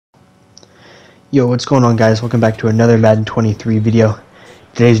Yo, what's going on, guys? Welcome back to another Madden 23 video.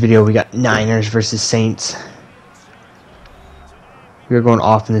 Today's video, we got Niners versus Saints. We are going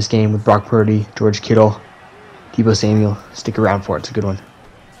off in this game with Brock Purdy, George Kittle, Deebo Samuel. Stick around for it. It's a good one.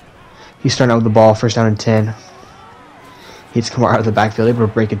 He's starting out with the ball, first down and 10. He's come out of the backfield, able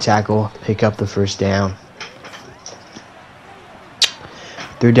to break a tackle, pick up the first down.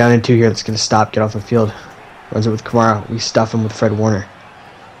 Third down and 2 here. That's going to stop, get off the field. Runs it with Kamara. We stuff him with Fred Warner.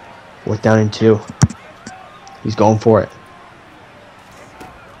 Fourth down and 2. He's going for it.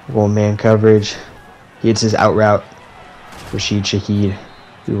 Going man coverage. He hits his out route. Rashid Shaheed.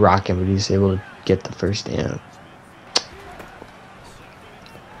 We rock him, but he's able to get the first down.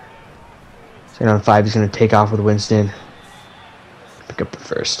 Second down 5. He's going to take off with Winston. Pick up the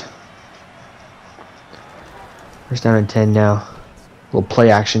first. First down and 10 now. A little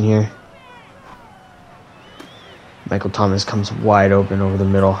play action here. Michael Thomas comes wide open over the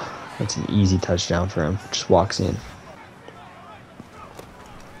middle. That's an easy touchdown for him. Just walks in.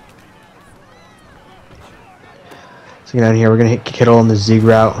 So down here, we're going to hit Kittle on the zig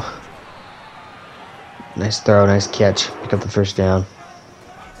route. Nice throw, nice catch. Pick up the first down.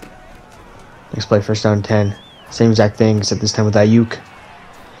 Next play, first down 10. Same exact thing, except this time with Ayuk.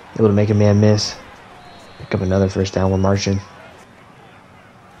 Able to make a man miss. Pick up another first down. We're marching.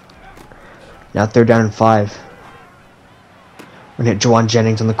 Now third down and 5. We're going to hit Juwan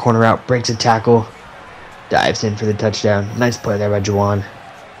Jennings on the corner route. Breaks a tackle. Dives in for the touchdown. Nice play there by Juwan.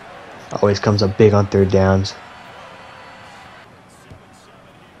 Always comes up big on third downs.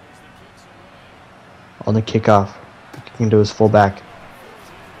 On the kickoff. Kicking to his fullback.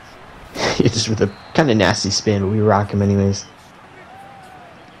 It's just with a kind of nasty spin, but we rock him anyways.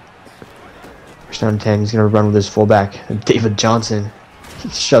 First down 10. He's going to run with his fullback. David Johnson. He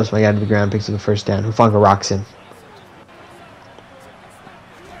shoves my guy to the ground. Picks up the first down. Hufanga rocks him.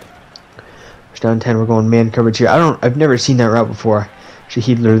 Down 10, we're going man coverage here. I've never seen that route before.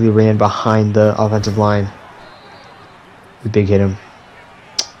 Shaheed literally ran behind the offensive line. The big hit him.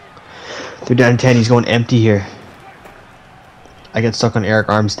 Third down 10, he's going empty here. I get stuck on Eric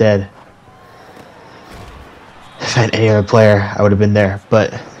Armstead. If I had any other player, I would have been there,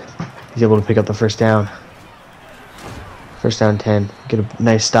 but he's able to pick up the first down. First down 10, get a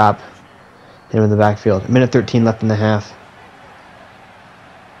nice stop. Hit him in the backfield. A minute 13 left in the half.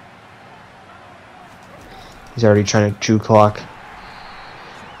 He's already trying to chew clock.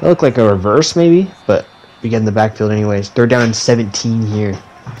 That looked like a reverse maybe, but we get in the backfield anyways. Third down and 17 here.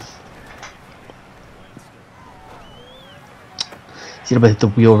 He's able to hit the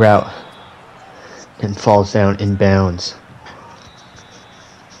wheel route and falls down in bounds.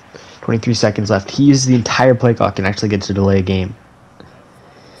 23 seconds left. He uses the entire play clock and actually gets to delay a game.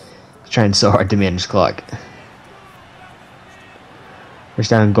 He's trying so hard to manage clock.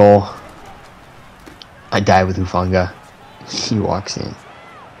 First down and goal. I die with Hufanga. He walks in.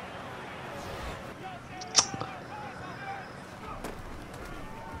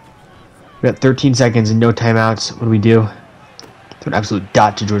 We got 13 seconds and no timeouts. What do we do? Throw an absolute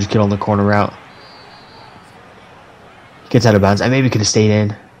dot to George Kittle on the corner route. He gets out of bounds. I maybe could have stayed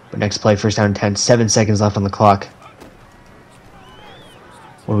in. But next play, first down and 10. 7 seconds left on the clock.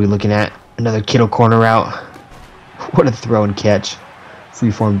 What are we looking at? Another Kittle corner route. What a throw and catch.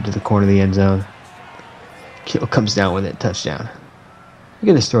 Freeform to the corner of the end zone. Kittle comes down with it. Touchdown. Look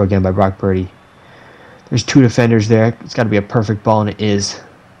at this throw again by Brock Purdy. There's 2 defenders there. It's got to be a perfect ball, and it is.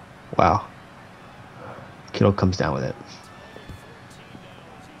 Wow. Kittle comes down with it.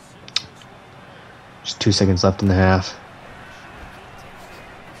 Just 2 seconds left in the half.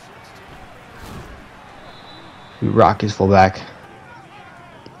 We rock his fullback.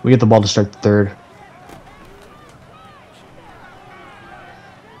 We get the ball to start the third.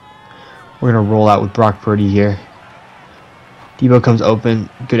 We're going to roll out with Brock Purdy here. Deebo comes open.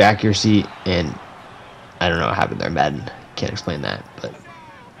 Good accuracy. And I don't know what happened there, Madden. Can't explain that. But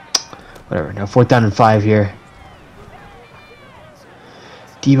whatever. Now fourth down and 5 here.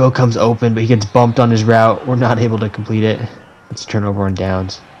 Deebo comes open, but he gets bumped on his route. We're not able to complete it. It's a turnover on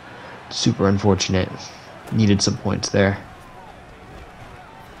downs. Super unfortunate. Needed some points there.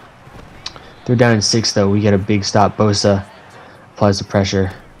 Third down and 6, though. We get a big stop. Bosa applies the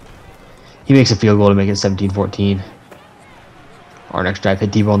pressure. He makes a field goal to make it 17-14. Our next drive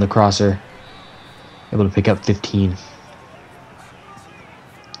hit Deebo on the crosser. Able to pick up 15.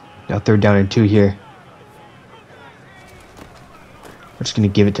 Now third down and 2 here. We're just going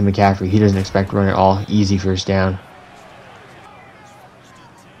to give it to McCaffrey. He doesn't expect to run at all. Easy first down.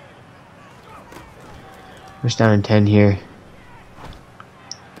 First down and 10 here.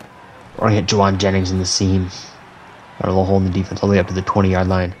 We're going to hit Juwan Jennings in the seam. Got a little hole in the defense all the way up to the 20-yard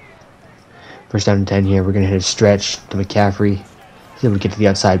line. First down and 10 here. We're going to hit a stretch to McCaffrey. He's able to get to the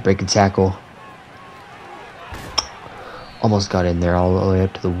outside, break a tackle. Almost got in there all the way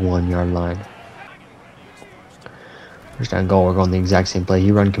up to the 1 yard line. First down goal. We're going the exact same play.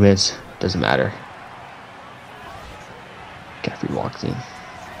 He run commits. Doesn't matter. McCaffrey walks in.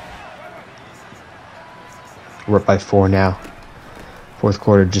 We're up by 4 now. Fourth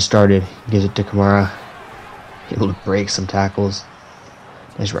quarter just started. He gives it to Kamara. Able to break some tackles.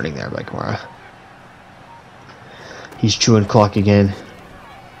 Nice running there by Kamara. He's chewing clock again.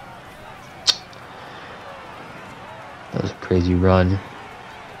 That was a crazy run.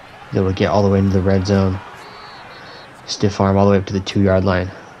 He's able to get all the way into the red zone. Stiff arm all the way up to the 2 yard line.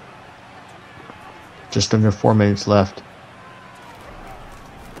 Just under 4 minutes left.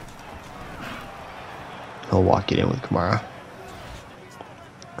 He'll walk it in with Kamara.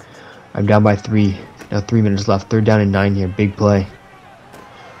 I'm down by 3. Now 3 minutes left. 3rd down and 9 here. Big play.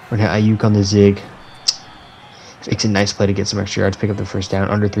 We're going to have Ayuk on the zig. Makes a nice play to get some extra yards. Pick up the first down.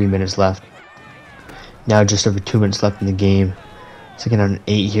 Under 3 minutes left. Now just over 2 minutes left in the game. 2nd down and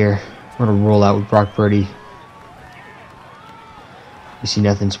 8 here. We're going to roll out with Brock Purdy. You see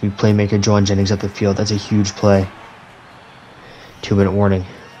nothing. So we playmaker Juwan Jennings up the field. That's a huge play. 2-minute warning.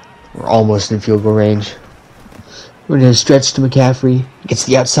 We're almost in field goal range. We're going to stretch to McCaffrey. Gets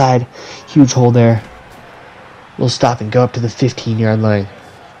the outside. Huge hole there. We'll stop and go up to the 15 yard line.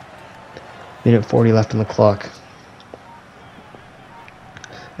 Minute 40 left on the clock.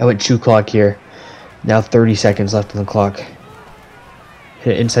 I went chew clock here. Now 30 seconds left on the clock.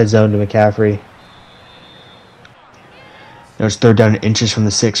 Hit inside zone to McCaffrey. Now it's 3rd down and inches from the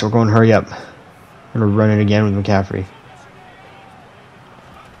 6. We're going to hurry up. We're going to run it again with McCaffrey.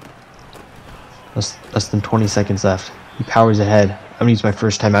 Less than 20 seconds left. He powers ahead. I'm going to use my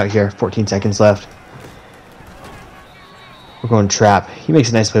first time out here. 14 seconds left. We're going trap. He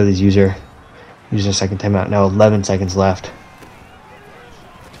makes a nice play with his user. Use our second timeout. Now 11 seconds left.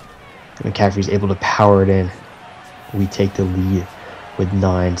 McCaffrey's able to power it in. We take the lead with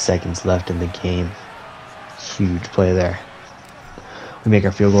 9 seconds left in the game. Huge play there. We make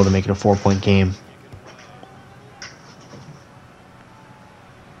our field goal to make it a 4-point game.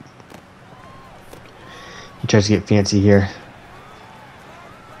 He tries to get fancy here.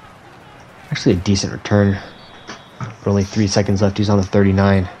 Actually a decent return. But only 3 seconds left. He's on the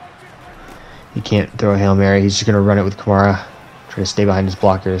 39. He can't throw a Hail Mary. He's just going to run it with Kamara. Try to stay behind his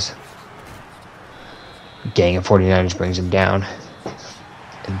blockers. Gang of 49ers brings him down.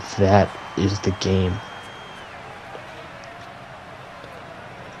 And that is the game.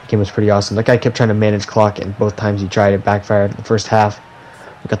 The game was pretty awesome. That guy kept trying to manage clock, and both times he tried, it backfired. In the first half,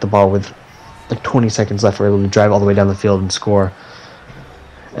 we got the ball with like 20 seconds left. We were able to drive all the way down the field and score.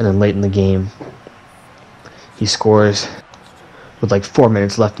 And then late in the game, he scores with like 4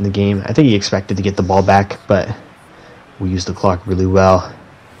 minutes left in the game. I think he expected to get the ball back, but we used the clock really well.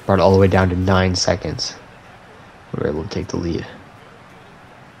 Brought it all the way down to 9 seconds. We were able to take the lead.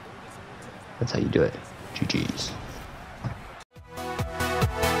 That's how you do it. GG's.